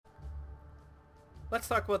let's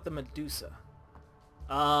talk about the Medusa.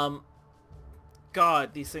 God,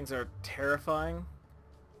 these things are terrifying,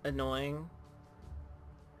 annoying,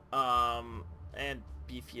 and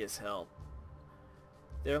beefy as hell.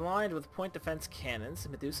 They're lined with point defense cannons.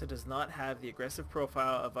 Medusa does not have the aggressive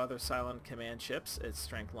profile of other Cylon command ships. Its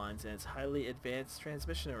strength lies in its highly advanced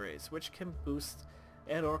transmission arrays, which can boost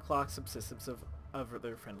and or clock subsystems of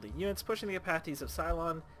other friendly units, pushing the capacities of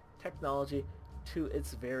Cylon technology to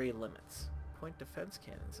its very limits. Point defense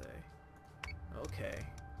cannons, eh? Okay,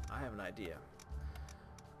 I have an idea.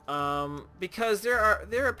 Because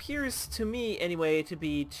there appears to me, anyway, to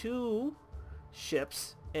be two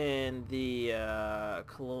ships in the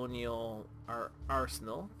colonial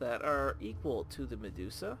arsenal that are equal to the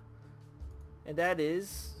Medusa, and that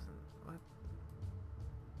is what?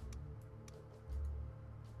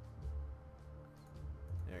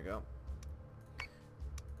 There you go.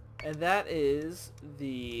 And that is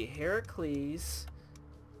the Heracles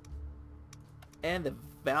and the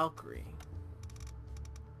Valkyrie.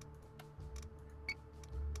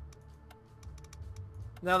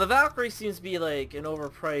 Now the Valkyrie seems to be like an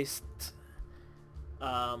overpriced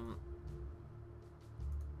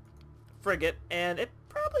frigate, and it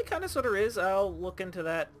probably kind of sort of is. I'll look into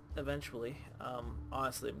that eventually.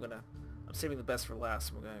 Honestly, I'm saving the best for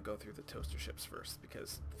last. I'm gonna go through the toaster ships first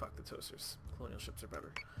because fuck the toasters. Colonial ships are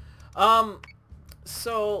better.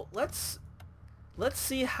 So let's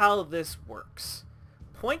see how this works.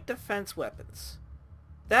 Point defense weapons.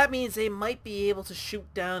 That means they might be able to shoot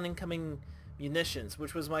down incoming munitions,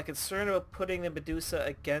 which was my concern about putting the Medusa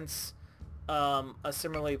against a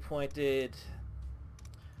similarly pointed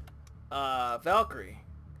Valkyrie,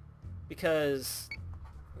 because,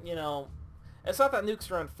 you know, it's not that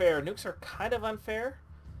nukes are unfair. Nukes are kind of unfair,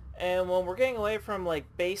 and when we're getting away from like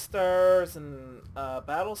base stars and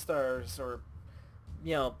battle stars, or,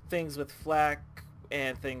 you know, things with flak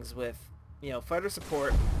and things with, you know, fighter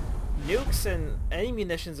support, nukes and any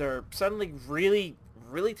munitions are suddenly really,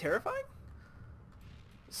 really terrifying.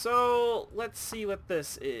 So let's see what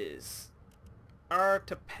this is. R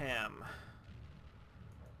to PAM.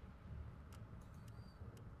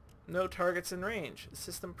 No targets in range.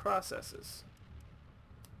 System processes.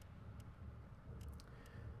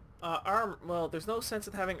 Well, there's no sense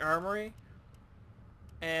in having armory,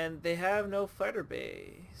 and they have no fighter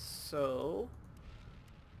bay, so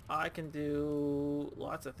I can do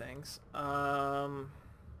lots of things. I'm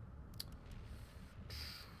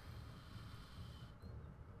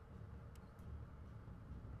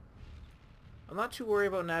not too worried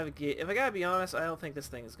about navigate. If I gotta be honest, I don't think this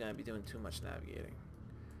thing is gonna be doing too much navigating.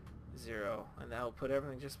 0, and that will put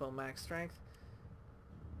everything just about max strength.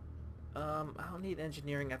 I don't need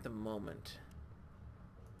engineering at the moment.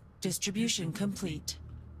 Distribution complete.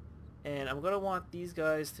 And I'm gonna want these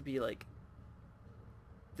guys to be like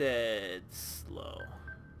dead slow,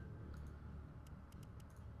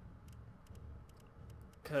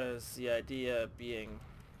 because the idea being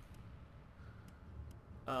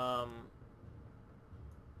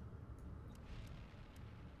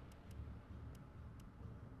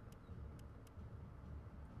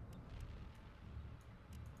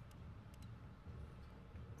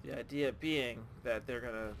that they're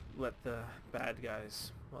gonna let the bad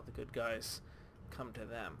guys, well, the good guys, come to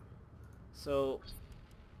them. So,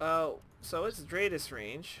 so its radius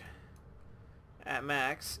range at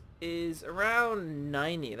max is around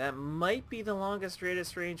 90. That might be the longest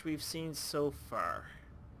radius range we've seen so far.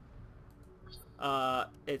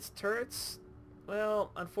 Its turrets,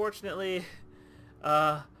 well, unfortunately,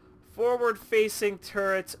 forward-facing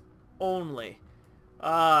turrets only.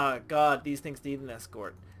 Ah, God, these things need an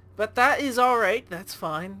escort. But that is alright, that's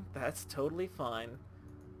fine. That's totally fine.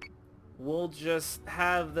 We'll just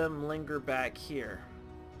have them linger back here.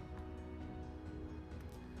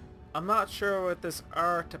 I'm not sure what this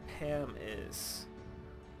R to PAM is.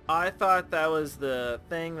 I thought that was the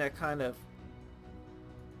thing that kind of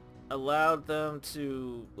allowed them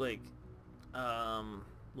to, like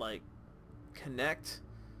connect.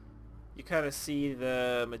 You kind of see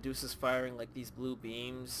the Medusas firing like these blue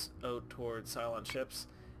beams out towards Cylon ships,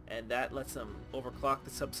 and that lets them overclock the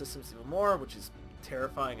subsystems even more, which is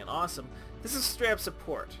terrifying and awesome. This is straight up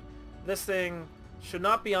support. This thing should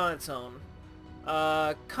not be on its own.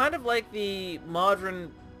 Kind of like the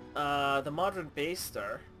modern base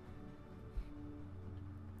star.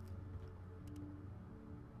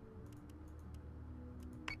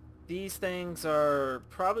 These things are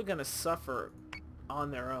probably going to suffer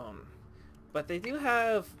on their own. But they do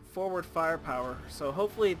have forward firepower, so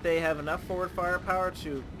hopefully they have enough forward firepower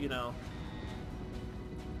to, you know,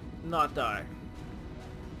 not die.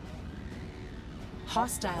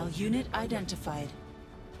 Hostile unit identified.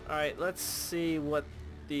 Alright, let's see what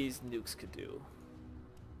these nukes could do.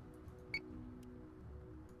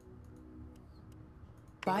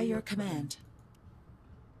 By your command.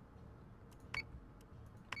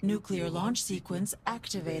 Nuclear launch sequence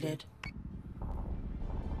activated.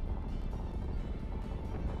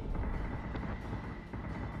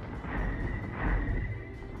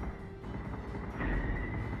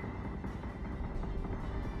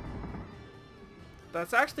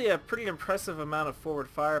 That's actually a pretty impressive amount of forward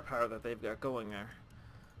firepower that they've got going there.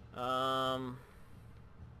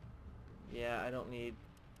 Yeah, I don't need...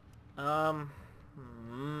 I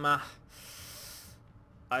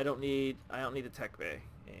don't need a tech bay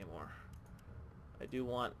anymore. I do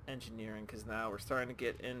want engineering because now we're starting to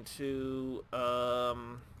get into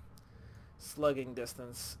slugging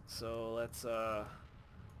distance. So let's try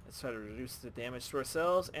to reduce the damage to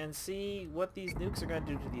ourselves and see what these nukes are going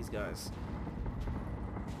to do to these guys.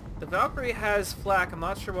 The Valkyrie has flak. I'm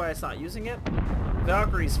not sure why it's not using it.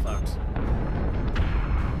 Valkyrie's fucked.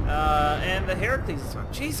 And the Heracles is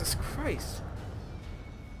fucked. Jesus Christ.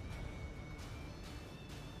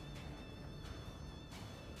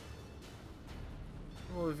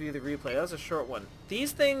 We'll review the replay. That was a short one.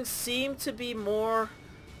 These things seem to be more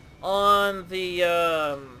on the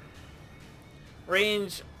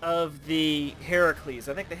range of the Heracles.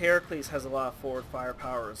 I think the Heracles has a lot of forward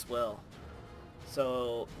firepower as well.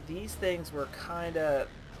 So these things were kind of...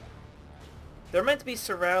 They're meant to be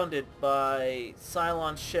surrounded by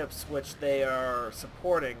Cylon ships, which they are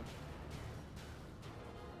supporting.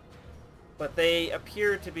 But they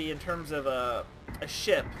appear to be, in terms of a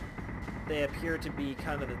ship, they appear to be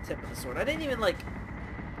kind of the tip of the sword. I didn't even, like,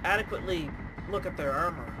 adequately look at their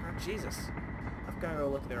armor. Oh, Jesus. I've got to go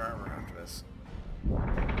look at their armor after this.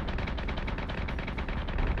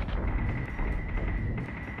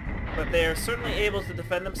 But they are certainly able to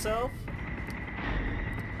defend themselves.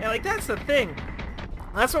 And, like, that's the thing.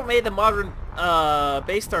 That's what made the modern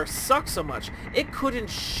base star suck so much. It couldn't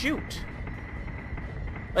shoot.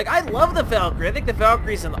 Like, I love the Valkyrie. I think the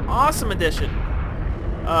Valkyrie's an awesome addition.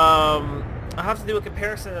 I'll have to do a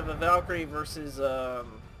comparison of the Valkyrie versus the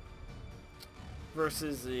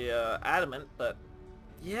Adamant, but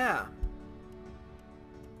yeah.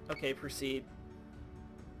 Okay, proceed.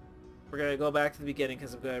 We're gonna go back to the beginning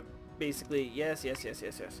because I'm gonna basically yes.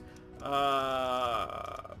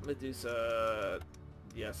 Medusa,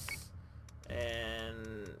 yes,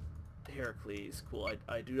 and Heracles. Cool.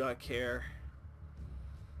 I do not care.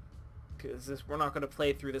 Because we're not going to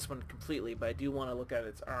play through this one completely, but I do want to look at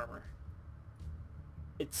its armor.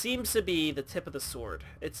 It seems to be the tip of the sword.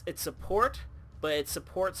 It's support, but it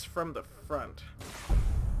supports from the front.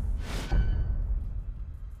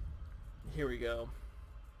 Here we go.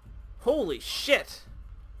 Holy shit!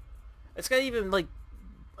 It's got even, like...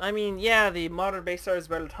 I mean, yeah, the modern base star is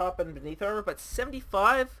better top and beneath armor, but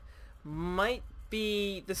 75 might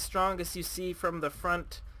be the strongest you see from the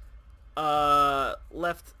front,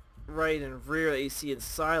 left, right, and rear that you see in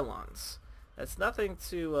Cylons. That's nothing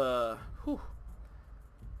to, whew.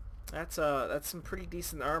 That's some pretty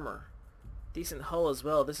decent armor. Decent hull as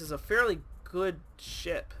well. This is a fairly good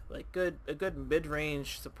ship. Like, a good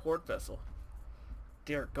mid-range support vessel.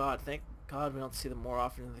 Dear God, thank God we don't see them more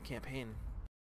often in the campaign.